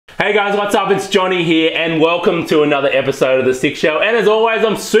Hey guys, what's up? It's Johnny here and welcome to another episode of The SIC Show. And as always,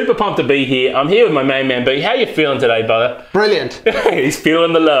 I'm super pumped to be here. I'm here with my main man B. How you feeling today, brother? Brilliant. He's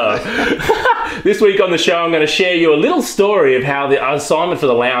feeling the love. This week on the show, I'm going to share you a little story of how the assignment for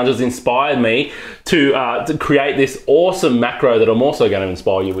the lounge has inspired me to create this awesome macro that I'm also going to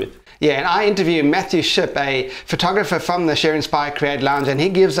inspire you with. Yeah, and I interview Matthew Shipp, a photographer from the Share, Inspire, Create Lounge, and he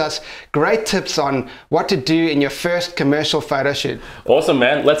gives us great tips on what to do in your first commercial photo shoot. Awesome,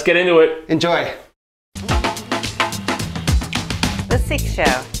 man. Let's get into it. Enjoy. The SIC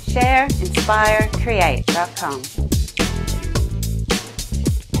Show. Share, Inspire, Create.com.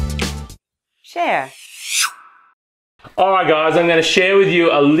 Share. Alright guys, I'm going to share with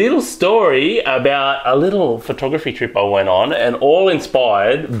you a little story about a little photography trip I went on, and all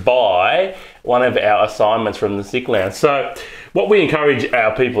inspired by one of our assignments from the SIC Lounge. So what we encourage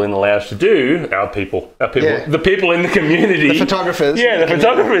our people in the lounge to do, the people in the community. The photographers. Yeah, the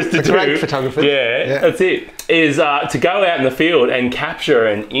photographers to do. The great photographers. Yeah, that's it. Is to go out in the field and capture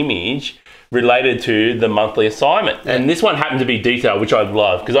an image related to the monthly assignment. Yeah. And this one happened to be detailed, which I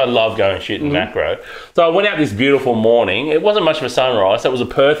love, because I love going shooting macro. So I went out this beautiful morning. It wasn't much of a sunrise, so it was a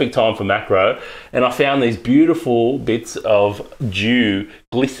perfect time for macro. And I found these beautiful bits of dew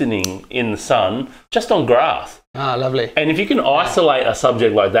glistening in the sun, just on grass. Ah, lovely. And if you can isolate a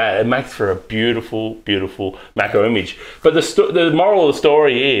subject like that, it makes for a beautiful, beautiful macro image. But the moral of the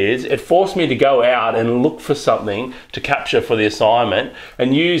story is, it forced me to go out and look for something to capture for the assignment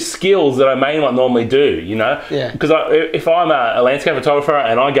and use skills that I may not normally do, you know? Yeah. Because if I'm a landscape photographer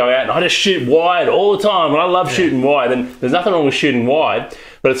and I go out and I just shoot wide all the time, and I love shooting wide, and there's nothing wrong with shooting wide,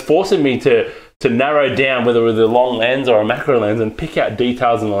 but it's forcing me to narrow down whether with a long lens or a macro lens and pick out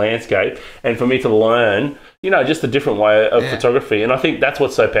details in the landscape, and for me to learn, you know, just a different way of photography. And I think that's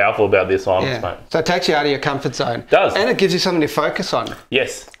what's so powerful about the assignments, mate. So it takes you out of your comfort zone. It does. And it gives you something to focus on.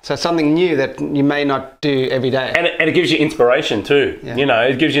 Yes. So something new that you may not do every day. And it gives you inspiration too. Yeah. You know,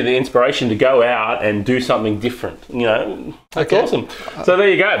 it gives you the inspiration to go out and do something different. You know, that's awesome. So there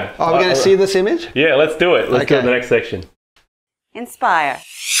you go. Are we going to see this image? Yeah, let's do it. Let's do it in the next section. Inspire.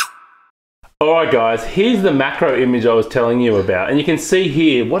 Alright guys, here's the macro image I was telling you about, and you can see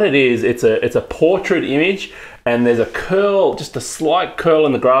here what it is. It's a portrait image, and there's a curl, just a slight curl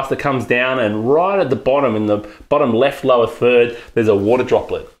in the grass that comes down, and right at the bottom, in the bottom left lower third, there's a water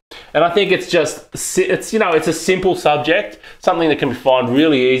droplet. And I think it's a simple subject, something that can be found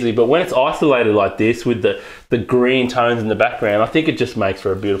really easily, but when it's isolated like this with the green tones in the background, I think it just makes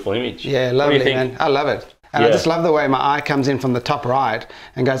for a beautiful image. Yeah, lovely, man. I love it. And I just love the way my eye comes in from the top right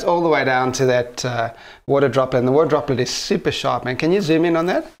and goes all the way down to that water droplet. And the water droplet is super sharp, man. Can you zoom in on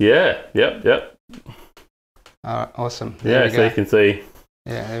that? Yeah, yep. Awesome. There you can see.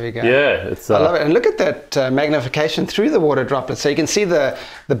 Yeah, there we go. Yeah, I love it. And look at that magnification through the water droplet. So you can see the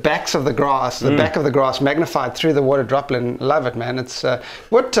backs of the grass, the back of the grass magnified through the water droplet. And love it, man. It's so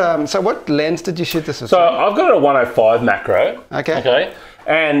what lens did you shoot this with? So I've got a 105 macro. Okay.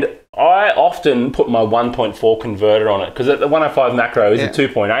 And I often put my 1.4 converter on it, because the 105 macro is a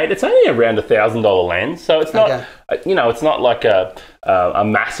 2.8. It's only around $1,000 lens, so it's not, you know, it's not like a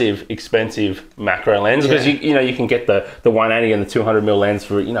massive expensive macro lens, because you can get the 180 and the 200mm lens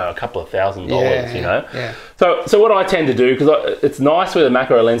for, you know, a couple of $1,000s, you know. Yeah. So what I tend to do, because it's nice with a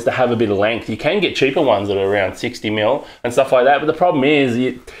macro lens to have a bit of length. You can get cheaper ones that are around 60mm and stuff like that, but the problem is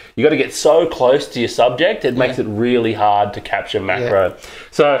you got to get so close to your subject, it makes it really hard to capture macro.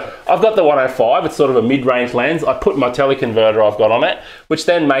 So I've got the 105, it's sort of a mid-range lens. I put my teleconverter I've got on it, which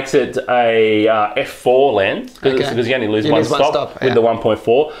then makes it a f4 lens, because you only lose one stop with the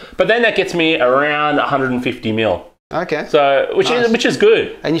 1.4. But then that gets me around 150mm. Okay. So which is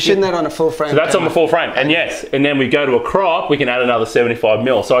good. And you're shooting that on a full frame. So that's on the full frame. And yes, and then we go to a crop, we can add another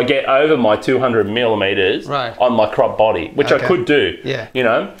 75mm. So I get over my 200mm on my crop body, which I could do. Yeah. You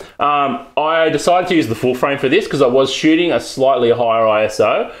know, I decided to use the full frame for this because I was shooting a slightly higher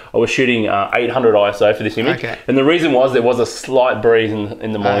ISO. I was shooting 800 ISO for this image. Okay. And the reason was there was a slight breeze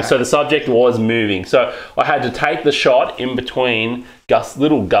in the morning. So the subject was moving. So I had to take the shot in between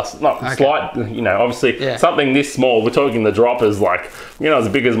little gusts, not slight, you know, obviously something this small. We're talking the drop is like, you know, as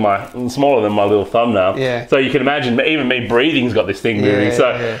big as smaller than my little thumbnail. Yeah. So you can imagine even me breathing's got this thing moving.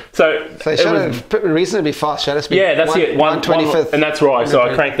 So shutter reasonably fast shutter speed. Yeah, that's it. 1/25. And that's right. So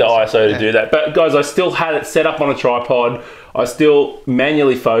I cranked the ISO to do that. But guys, I still had it set up on a tripod. I still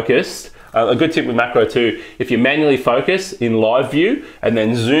manually focused. A good tip with macro too, if you manually focus in live view and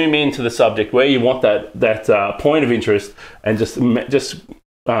then zoom into the subject where you want that point of interest, and just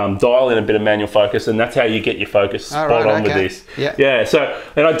dial in a bit of manual focus, and that's how you get your focus spot on with this. Yeah. So,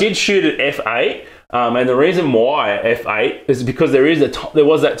 and I did shoot at f8. And the reason why F8 is because there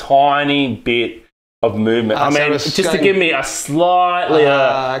was that tiny bit of movement. I mean, just to give me a slightly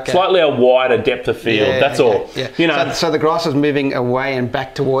a wider depth of field. That's all. Yeah. You know. So the grass was moving away and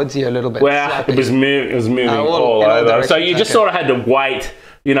back towards you a little bit. Well, it was moving all over. So you just sort of had to wait.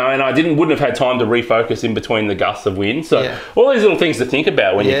 You know, and I wouldn't have had time to refocus in between the gusts of wind. So all these little things to think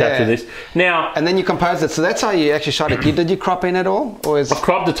about when you capture this. Now, and then you composed it. So that's how you actually shot it. Did you crop in at all, or I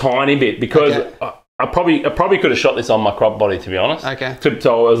cropped a tiny bit because I probably could have shot this on my crop body, to be honest. Okay. So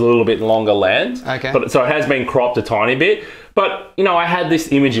it was a little bit longer land. Okay. But so it has been cropped a tiny bit. But you know, I had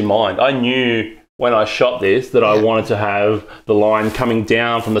this image in mind. I knew when I shot this that I wanted to have the line coming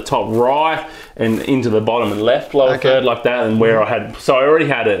down from the top right and into the bottom and left lower third like that, and where I already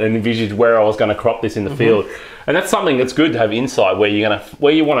had it and envisioned where I was going to crop this in the field. And that's something that's good to have insight where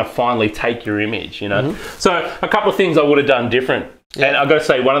you want to finally take your image, you know. So a couple of things I would have done different. And I've got to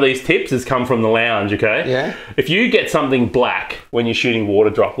say, one of these tips has come from the lounge, okay? Yeah. If you get something black when you're shooting water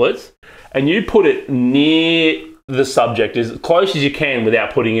droplets and you put it near the subject as close as you can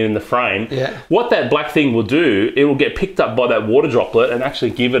without putting it in the frame, what that black thing will do, it will get picked up by that water droplet and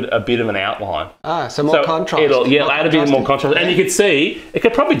actually give it a bit of an outline. So more contrast. It'll add a bit more contrast. And you can see, it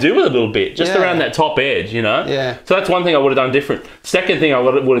could probably do with a little bit, just around that top edge, you know? So that's one thing I would have done different. Second thing I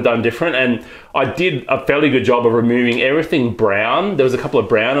would have done different, and I did a fairly good job of removing everything brown. There was a couple of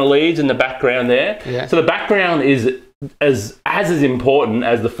browner leads in the background there. So the background is as important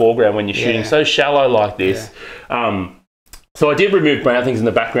as the foreground when you're shooting so shallow like this. So I did remove brown things in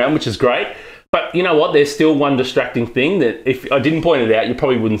the background, which is great. But you know what? There's still one distracting thing that if I didn't point it out, you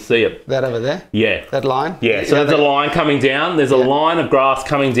probably wouldn't see it. That over there? Yeah. That line? Yeah. So there's a line coming down. There's a line of grass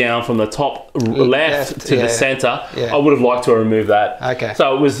coming down from the top left to the center. I would have liked to remove that. Okay.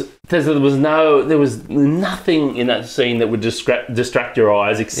 So there was nothing in that scene that would distract your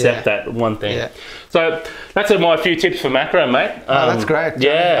eyes except that one thing. So that's my few tips for macro, mate. That's great.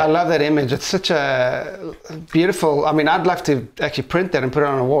 Yeah. I love that image. It's such a beautiful, I mean, I'd love to actually print that and put it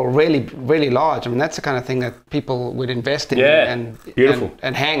on a wall really, really large. I mean, that's the kind of thing that people would invest in and beautiful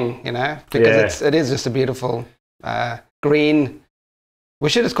and hang, you know, because it is just a beautiful green. We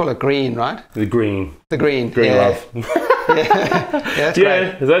should just call it green, right? The green. Green love. That's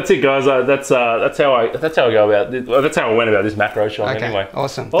great. That's it, guys. That's how I go about it. That's how I went about this macro shot. Anyway,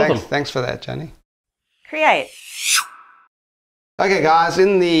 awesome. Thanks for that, Johnny. Create. Okay, guys,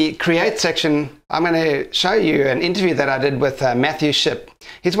 in the create section, I'm going to show you an interview that I did with Matthew Shipp.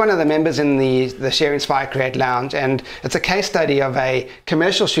 He's one of the members in the Share, Inspire, Create Lounge, and it's a case study of a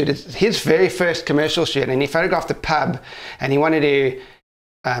commercial shoot. It's his very first commercial shoot, and he photographed a pub, and he wanted to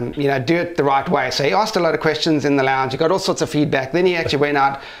do it the right way. So he asked a lot of questions in the lounge. He got all sorts of feedback. Then he actually went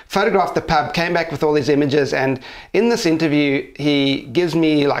out, photographed the pub, came back with all these images. And in this interview, he gives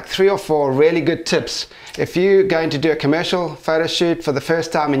me like 3 or 4 really good tips. If you're going to do a commercial photo shoot for the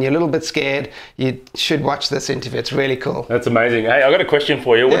first time and you're a little bit scared, you should watch this interview. It's really cool. That's amazing. Hey, I've got a question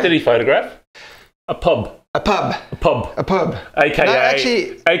for you. What did he photograph? A pub. A pub. A pub. A pub.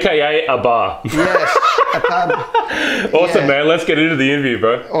 AKA a bar. Yes, a pub. Awesome, man. Let's get into the interview,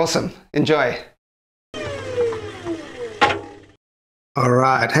 bro. Awesome. Enjoy. All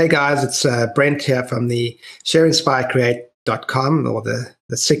right. Hey, guys. It's Brent here from the ShareInspireCreate.com or the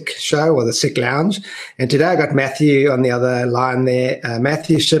SIC show or the SIC lounge. And today I got Matthew on the other line there.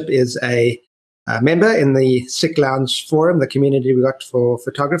 Matthew Shipp is a member in the SIC lounge forum, the community we got for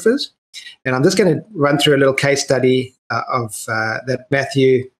photographers. And I'm just going to run through a little case study of that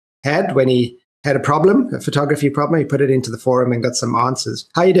Matthew had when he had a problem, a photography problem. He put it into the forum and got some answers.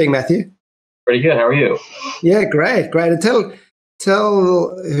 How are you doing, Matthew? Pretty good. How are you? Yeah, great. And tell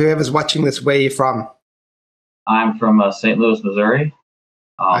whoever's watching this where you're from. I'm from St. Louis, Missouri.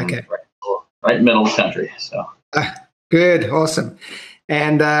 Okay. Right in the middle of the country. So. Good. Awesome.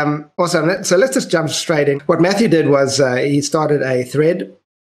 And awesome. So let's just jump straight in. What Matthew did was he started a thread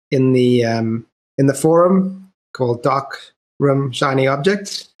in the forum called Dark Room Shiny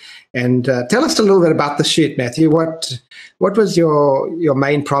Objects. And tell us a little bit about the shoot, Matthew. What was your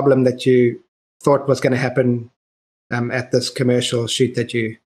main problem that you thought was going to happen at this commercial shoot that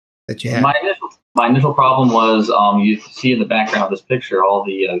you had? My initial problem was you see in the background of this picture all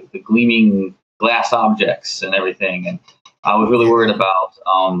the gleaming glass objects and everything, and I was really worried about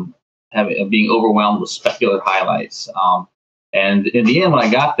being overwhelmed with specular highlights. And in the end, when I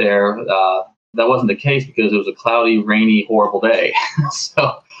got there, that wasn't the case because it was a cloudy, rainy, horrible day.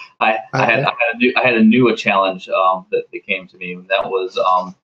 So I had a new challenge that came to me, and that was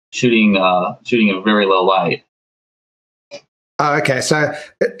shooting in very low light. Oh, okay. So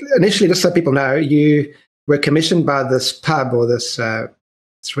initially, just so people know, you were commissioned by this pub or this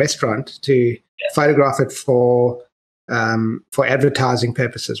restaurant to photograph it for advertising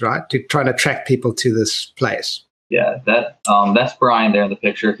purposes, right? To try and attract people to this place. Yeah, that's Brian there in the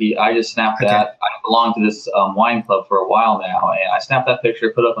picture. I just snapped that. I belong to this wine club for a while now, and I snapped that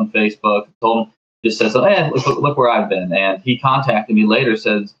picture, put it up on Facebook, told him, just says, hey, look where I've been. And he contacted me later,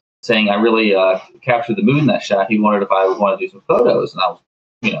 saying I really captured the mood in that shot. He wondered if I would want to do some photos, and I was,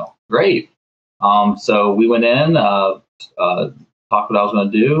 great. So we went in, talked what I was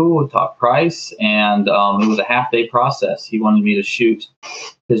going to do, talked price, and it was a half-day process. He wanted me to shoot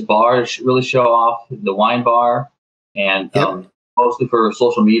his bar, really show off the wine bar, and mostly for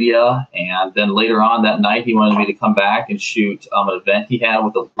social media. And then later on that night, he wanted me to come back and shoot an event he had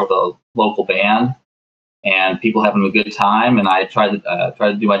with a local band, and people having a good time. And I tried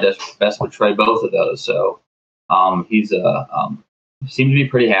to do my best to portray both of those. So he's seemed to be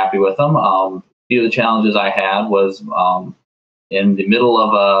pretty happy with them. A few of the challenges I had was in the middle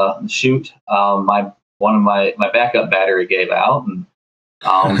of a shoot, one of my backup battery gave out, and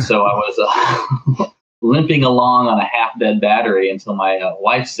so I was limping along on a half-dead battery until my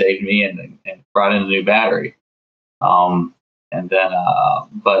wife saved me and brought in a new battery. And then,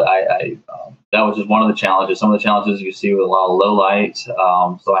 but that was just one of the challenges. Some of the challenges you see with a lot of low light.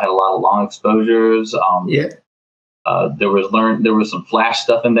 So I had a lot of long exposures. There was some flash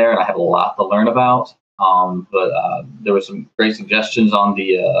stuff in there, and I had a lot to learn about. But there were some great suggestions on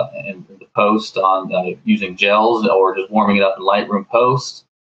in the post on using gels or just warming it up in Lightroom post,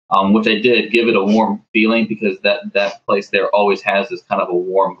 which I did give it a warm feeling because that place there always has this kind of a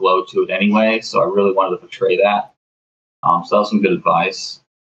warm glow to it anyway. So I really wanted to portray that. So that was some good advice.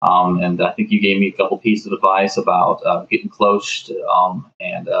 And I think you gave me a couple pieces of advice about getting close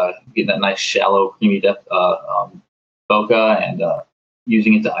and getting that nice shallow creamy depth bokeh and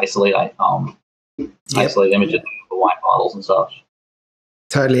using it to isolate images of the wine bottles and such.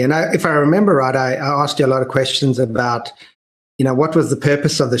 Totally. And if I remember right, I asked you a lot of questions about, what was the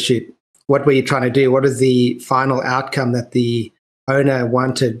purpose of the shoot? What were you trying to do? What is the final outcome that the owner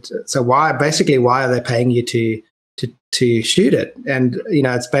wanted? So why are they paying you to shoot it? And,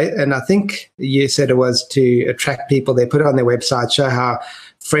 and I think you said it was to attract people. They put it on their website, show how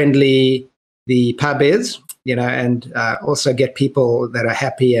friendly the pub is, and also get people that are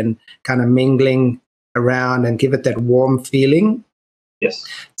happy and kind of mingling around and give it that warm feeling. Yes.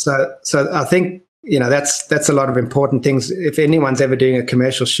 So I think, that's a lot of important things. If anyone's ever doing a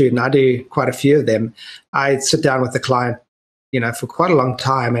commercial shoot, and I do quite a few of them, I sit down with the client, for quite a long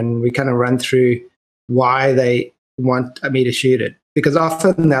time, and we kind of run through why they want me to shoot it. Because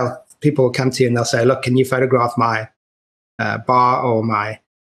often people will come to you and they'll say, look, can you photograph my bar or my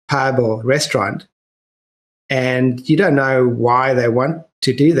pub or restaurant? And you don't know why they want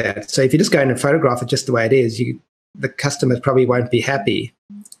to do that. So if you just go in and photograph it just the way it is, the customers probably won't be happy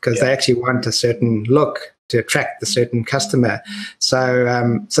because they actually want a certain look to attract the certain customer. So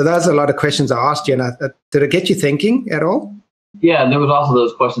those are a lot of questions I asked you. And did it get you thinking at all? Yeah, and there was also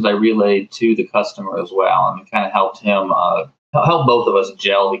those questions I relayed to the customer as well, and it kind of helped him, help both of us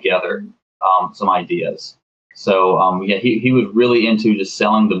gel together some ideas. So he was really into just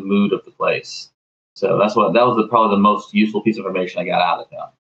selling the mood of the place. So that was probably the most useful piece of information I got out of him.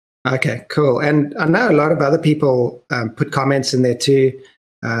 Okay, cool. And I know a lot of other people put comments in there too.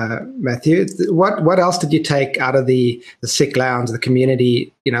 Matthew, what else did you take out of the SIC Lounge, the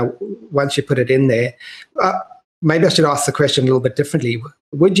community? Once you put it in there, maybe I should ask the question a little bit differently.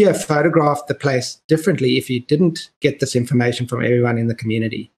 Would you have photographed the place differently if you didn't get this information from everyone in the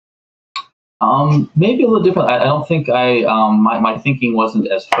community? Maybe a little different. I don't think my thinking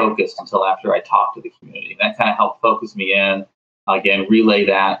wasn't as focused until after I talked to the community. That kind of helped focus me in, again, relay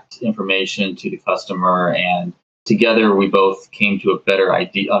that information to the customer, and together we both came to a better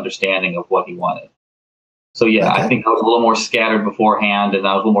understanding of what he wanted. So okay. I think I was a little more scattered beforehand, and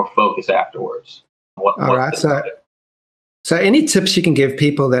I was a little more focused afterwards. All right. So any tips you can give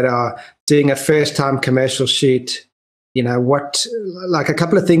people that are doing a first-time commercial shoot? Like a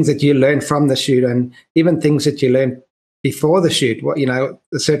couple of things that you learned from the shoot, and even things that you learned before the shoot. What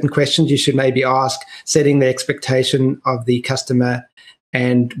certain questions you should maybe ask, setting the expectation of the customer,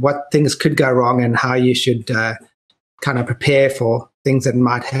 and what things could go wrong, and how you should kind of prepare for things that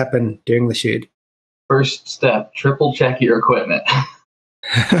might happen during the shoot. First step: triple check your equipment.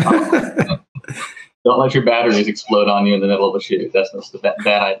 Don't let your batteries explode on you in the middle of a shoot. That's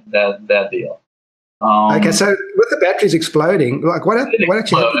bad deal. Okay, so with the batteries exploding, like what actually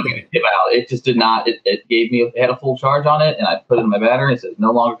happened? It just did not. It gave me. It had a full charge on it, and I put it in my battery. And it says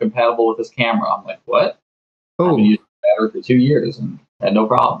no longer compatible with this camera. I'm like, what? I've been using the battery for 2 years and had no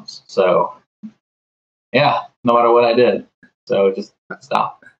problems. So, yeah, no matter what I did. So just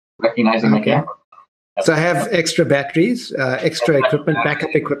stop recognizing my camera. So have extra batteries, extra equipment,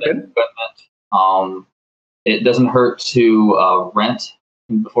 backup equipment. It doesn't hurt to rent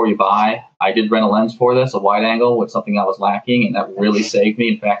before you buy. I did rent a lens for this, a wide angle, with something I was lacking, and that really saved me.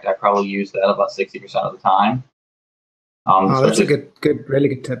 In fact, I probably used that about 60% of the time. That's a really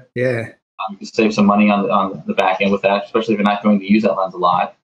good tip. Yeah. You save some money on the back end with that, especially if you're not going to use that lens a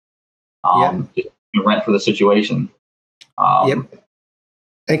lot. Just rent for the situation.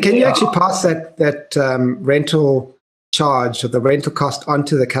 And can you actually pass that rental charge or the rental cost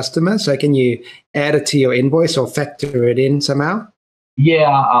onto the customer? So can you add it to your invoice or factor it in somehow?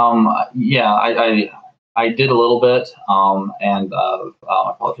 I did a little bit, and I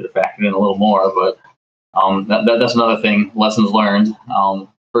probably should have factored in a little more, but that's another thing. Lessons learned.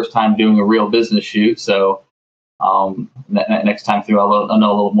 First time doing a real business shoot, so next time through, I'll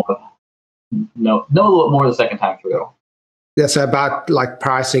know a little more. Know a little more the second time through. Yeah, so about like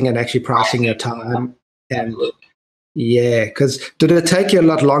pricing and actually pricing your time. And yeah, because did it take you a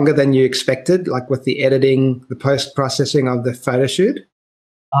lot longer than you expected, like with the editing, the post-processing of the photo shoot?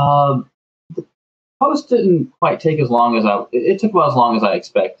 The post didn't quite take as long as it took about as long as I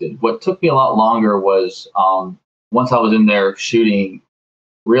expected. What took me a lot longer was once I was in there shooting,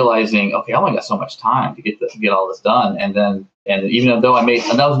 realizing, okay, I only got so much time to get all this done. And even though and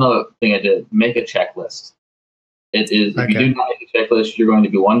that was another thing I did, make a checklist. It is, if you do not make a checklist, you're going to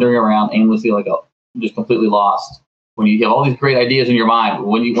be wandering around aimlessly, just completely lost. When you have all these great ideas in your mind,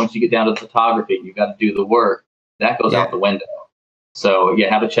 once you get down to the photography, you've got to do the work, that goes out the window. So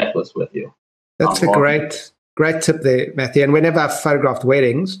have a checklist with you. That's a great tip there, Matthew. And whenever I've photographed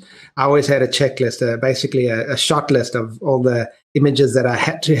weddings, I always had a checklist, basically a shot list of all the images that I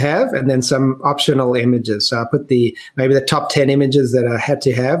had to have, and then some optional images. So I put maybe the top 10 images that I had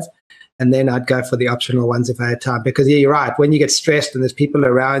to have, and then I'd go for the optional ones if I had time. Because you're right, when you get stressed and there's people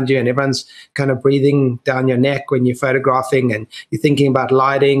around you and everyone's kind of breathing down your neck when you're photographing, and you're thinking about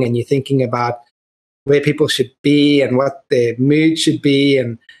lighting, and you're thinking about where people should be and what their mood should be,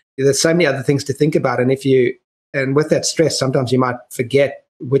 and there's so many other things to think about. And with that stress, sometimes you might forget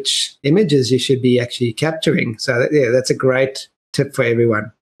which images you should be actually capturing. So that's a great tip for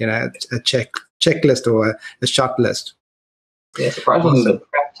everyone. A checklist or a shot list. Yeah, surprisingly, the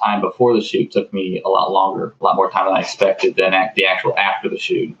prep time before the shoot took me a lot longer, a lot more time than I expected than the actual after the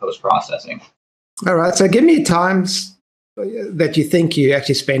shoot and post-processing. All right, so give me times that you think you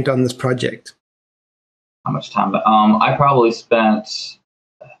actually spent on this project. How much time? I probably spent,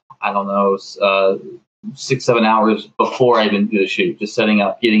 6-7 hours before I even do the shoot, just setting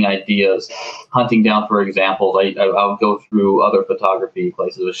up, getting ideas, hunting down for examples. I would go through other photography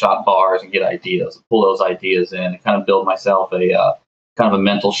places with shot bars and get ideas, pull those ideas in, and kind of build myself a kind of a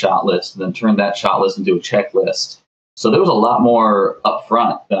mental shot list, and then turn that shot list into a checklist. So there was a lot more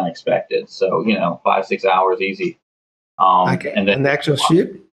upfront than I expected. So 5-6 hours easy. And then the actual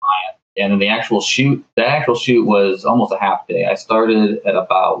shoot. And then the actual shoot was almost a half day. I started at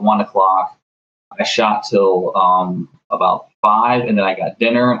about 1 o'clock. I shot till about 5, and then I got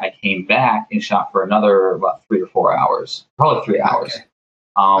dinner. I came back and shot for another about 3 or 4 hours, probably 3 hours.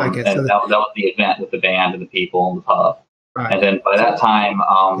 And that was the event with the band and the people and the pub. Right. And then by that time,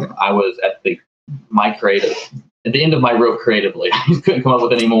 I was at the end of my rope creatively. I couldn't come up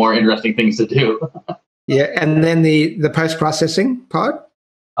with any more interesting things to do. And then the post-processing part?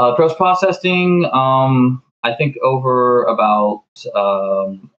 Post-processing, I think over about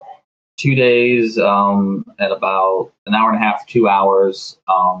 2 days at about an hour and a half, 2 hours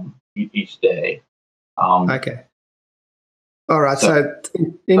each day. Okay. All right. So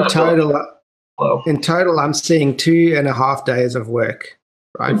in total, I'm seeing 2.5 days of work,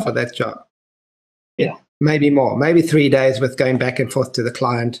 right, for that job. Yeah. Maybe more, maybe 3 days with going back and forth to the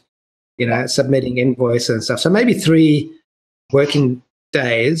client, submitting invoice and stuff. So maybe 3 working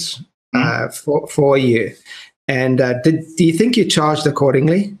days for you. And do you think you charged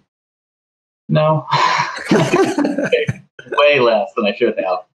accordingly? No. Way less than I should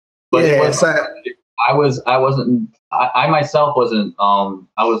have. But I myself wasn't I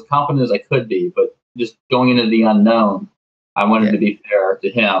was confident as I could be, but just going into the unknown, I wanted to be fair to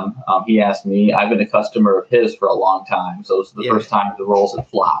him. He asked me, I've been a customer of his for a long time, so this is the first time the roles had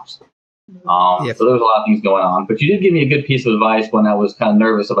flopped. So there was a lot of things going on. But you did give me a good piece of advice when I was kind of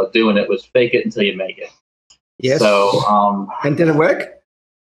nervous about doing it, was fake it until you make it. Yes. So and did it work?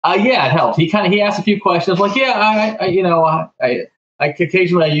 Yeah, it helped. He asked a few questions, like, I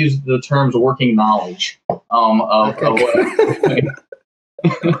occasionally I use the terms working knowledge of what I'm doing.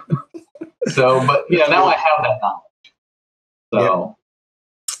 So, but now I have that knowledge. So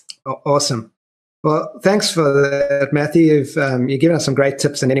awesome. Well, thanks for that, Matthew. You've given us some great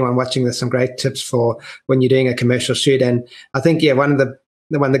tips, and anyone watching this, some great tips for when you're doing a commercial shoot. And I think, one of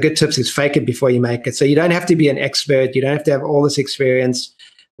the good tips is fake it before you make it. So you don't have to be an expert. You don't have to have all this experience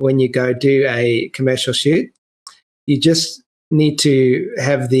when you go do a commercial shoot. You just need to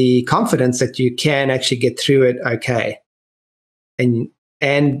have the confidence that you can actually get through it okay. And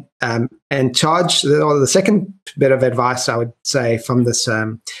charge. Or the second bit of advice I would say from this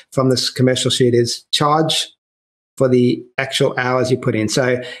commercial shoot is charge for the actual hours you put in.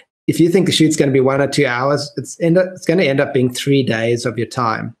 So if you think the shoot's going to be 1 or 2 hours, it's going to end up being 3 days of your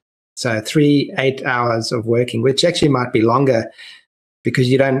time. So 8 hours of working, which actually might be longer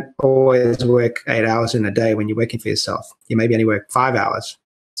because you don't always work 8 hours in a day when you're working for yourself. You maybe only work 5 hours.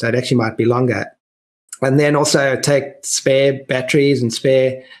 So it actually might be longer. And then also take spare batteries and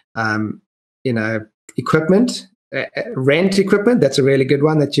spare, equipment, rent equipment. That's a really good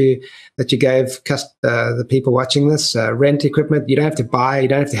one that you gave the people watching this. Rent equipment. You don't have to buy. You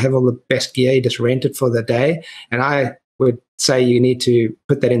don't have to have all the best gear. You just rent it for the day. And I would say you need to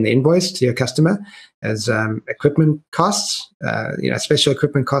put that in the invoice to your customer as equipment costs. Special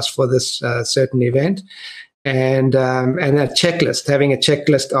equipment costs for this certain event, and a checklist. Having a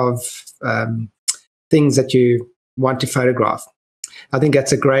checklist of things that you want to photograph. I think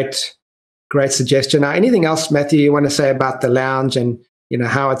that's a great suggestion. Now, anything else, Matthew, you want to say about the lounge and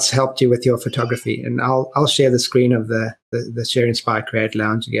how it's helped you with your photography? And I'll share the screen of the Share, Inspire, Create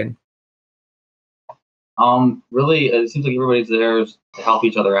Lounge again. Really, it seems like everybody's there to help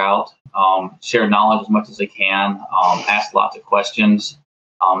each other out, share knowledge as much as they can, ask lots of questions.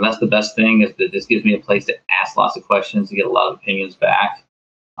 That's the best thing, is that this gives me a place to ask lots of questions, to get a lot of opinions back.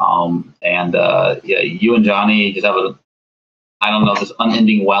 You and Johnny just have this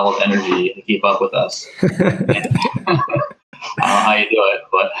unending well of energy to keep up with us. I don't know how you do it,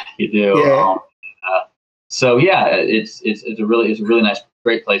 but you do. Yeah. It's a really nice,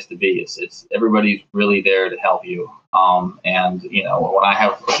 great place to be. It's everybody's really there to help you. When I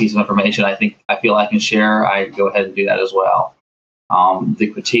have a piece of information I feel I can share, I go ahead and do that as well. The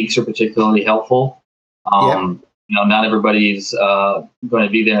critiques are particularly helpful. Not everybody's going to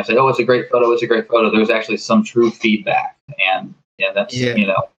be there and say, "Oh, it's a great photo. It's a great photo." There's actually some true feedback, and that's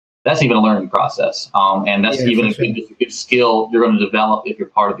that's even a learning process. And that's even a good skill you're going to develop if you're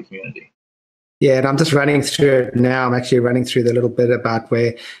part of the community. Yeah, and I'm just running through it now. I'm actually running through the little bit about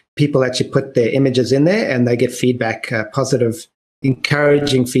where people actually put their images in there, and they get feedback, positive,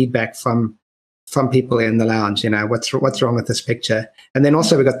 encouraging feedback from people in the lounge. What's wrong with this picture? And then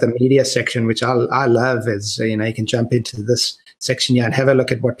also we've got the media section, which I love. Is you can jump into this section here and have a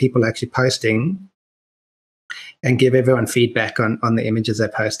look at what people are actually posting, and give everyone feedback on the images they're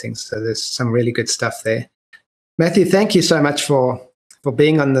posting. So there's some really good stuff there. Matthew, thank you so much for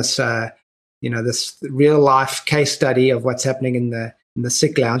being on this this real life case study of what's happening in the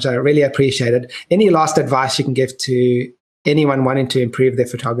SIC lounge. I really appreciate it. Any last advice you can give to anyone wanting to improve their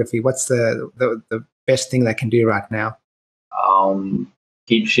photography? What's the best thing they can do right now?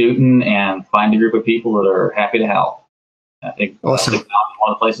 Keep shooting and find a group of people that are happy to help. I think awesome. That's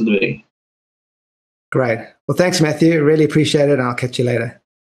one of the places to be. Great. Well, thanks, Matthew. Really appreciate it, and I'll catch you later.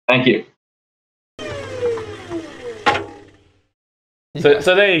 Thank you.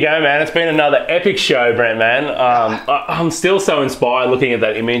 So there you go, man. It's been another epic show, Brent, man. I'm still so inspired looking at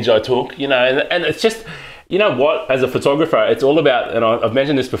that image I took, and it's just, as a photographer, it's all about, and I've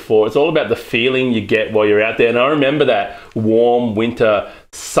mentioned this before, it's all about the feeling you get while you're out there. And I remember that warm winter,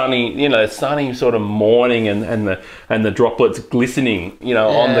 sunny sort of morning, and the droplets glistening,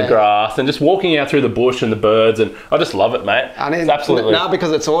 on the grass, and just walking out through the bush and the birds, and I just love it, mate. It's absolutely. Now,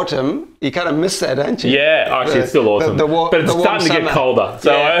 because it's autumn, you kind of miss that, don't you? Yeah, actually, it's still awesome. But it's starting to get colder.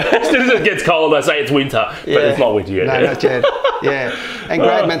 So as soon as it gets colder, I say it's winter, but it's not winter yet. No, not yet. Yeah. And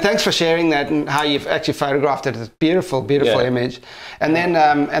great, man. Thanks for sharing that and how you've actually photographed it. It's a beautiful, beautiful image. And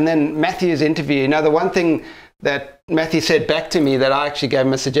then Matthew's interview. The one thing that Matthew said back to me that I actually gave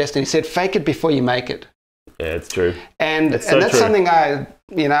him a suggestion. He said, "Fake it before you make it." Yeah, it's true. And that's true. Something I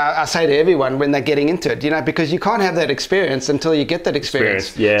say to everyone when they're getting into it, because you can't have that experience until you get that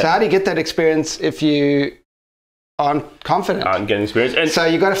experience. Yeah. So how do you get that experience if you aren't confident? Aren't getting experience. And so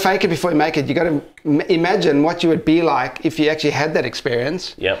you got to fake it before you make it. You got to imagine what you would be like if you actually had that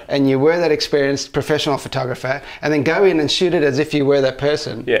experience. Yep. And you were that experienced professional photographer, and then go in and shoot it as if you were that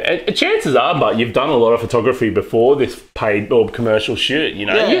person. Yeah, and chances are, but you've done a lot of photography before this paid or commercial shoot.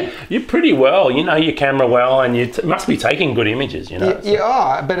 You're pretty well. You know your camera well, and you must be taking good images. You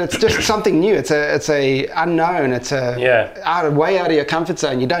are, but it's just something new. It's a unknown. It's way out of your comfort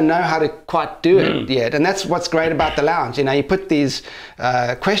zone. You don't know how to quite do it yet, and that's what's great about the lounge. You put these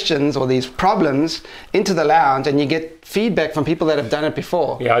questions or these problems lens into the lounge and you get feedback from people that have done it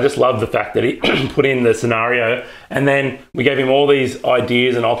before. Yeah, I just love the fact that he put in the scenario and then we gave him all these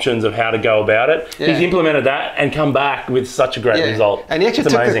ideas and options of how to go about it. Yeah. He's implemented that and come back with such a great result. And he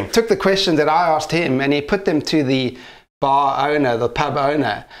actually took the questions that I asked him and he put them to the bar owner, the pub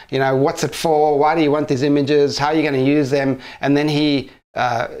owner. You know, what's it for? Why do you want these images? How are you going to use them? And then he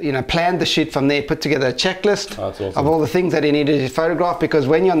planned the shoot from there, put together a checklist of all the things that he needed to photograph, because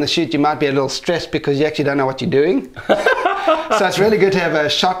when you're on the shoot you might be a little stressed because you actually don't know what you're doing. So it's really good to have a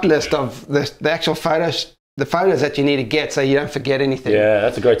shot list of the actual photos, the photos that you need to get, so you don't forget anything. Yeah,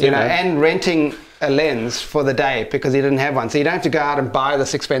 that's a great tip. And renting a lens for the day because he didn't have one, so you don't have to go out and buy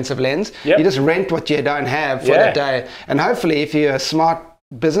this expensive lens. You just rent what you don't have for the day, and hopefully if you're a smart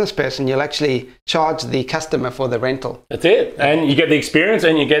business person, you'll actually charge the customer for the rental. That's it. And you get the experience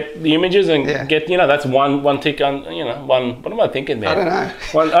and you get the images and get, that's one tick on, what am I thinking, man? I don't know.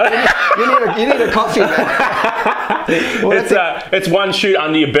 You need a coffee, man. Well, it's one shoot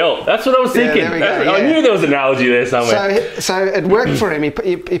under your belt. That's what I was thinking. I knew there was an analogy there somewhere. So it worked for him. He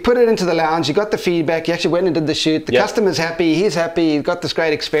put it into the lounge. He got the feedback. He actually went and did the shoot. The customer's happy. He's happy. He got this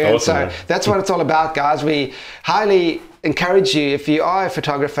great experience. Awesome, so that's what it's all about, guys. We highly encourage you, if you are a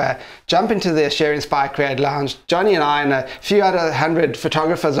photographer, jump into the Share, Inspire, Create Lounge. Johnny and I and a few other 100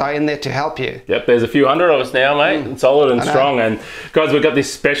 photographers are in there to help you. Yep, there's a few hundred of us now, mate. Solid and strong. And guys, we've got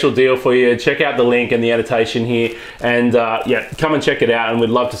this special deal for you. Check out the link and the annotation here, and come and check it out. And we'd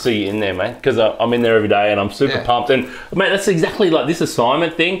love to see you in there, mate, because I'm in there every day and I'm super pumped. And mate, that's exactly like this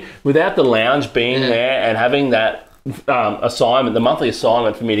assignment thing. Without the lounge being there and having that assignment, the monthly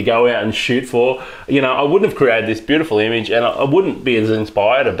assignment for me to go out and shoot for, I wouldn't have created this beautiful image, and I wouldn't be as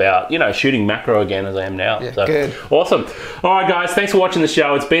inspired about shooting macro again as I am now. So good. Awesome. All right, guys, thanks for watching the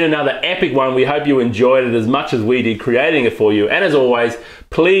show. It's been another epic one. We hope you enjoyed it as much as we did creating it for you, and as always,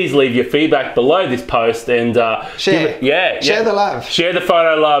 please leave your feedback below this post and share the love, share the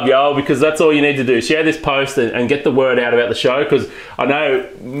photo love, y'all, because that's all you need to do. Share this post and get the word out about the show, because I know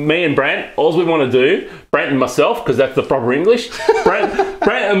me and Brent, all we want to do, Brent and myself, because that's the proper English, Brent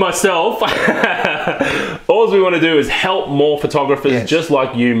and myself, all we want to do is help more photographers just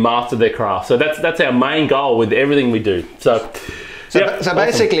like you master their craft. So that's our main goal with everything we do. So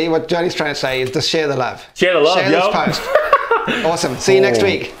basically what Johnny's trying to say is just share the love. Share the love, share this post. Awesome. See you next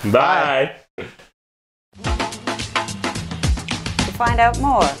week. Bye. To find out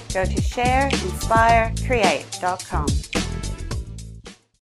more, go to shareinspirecreate.com.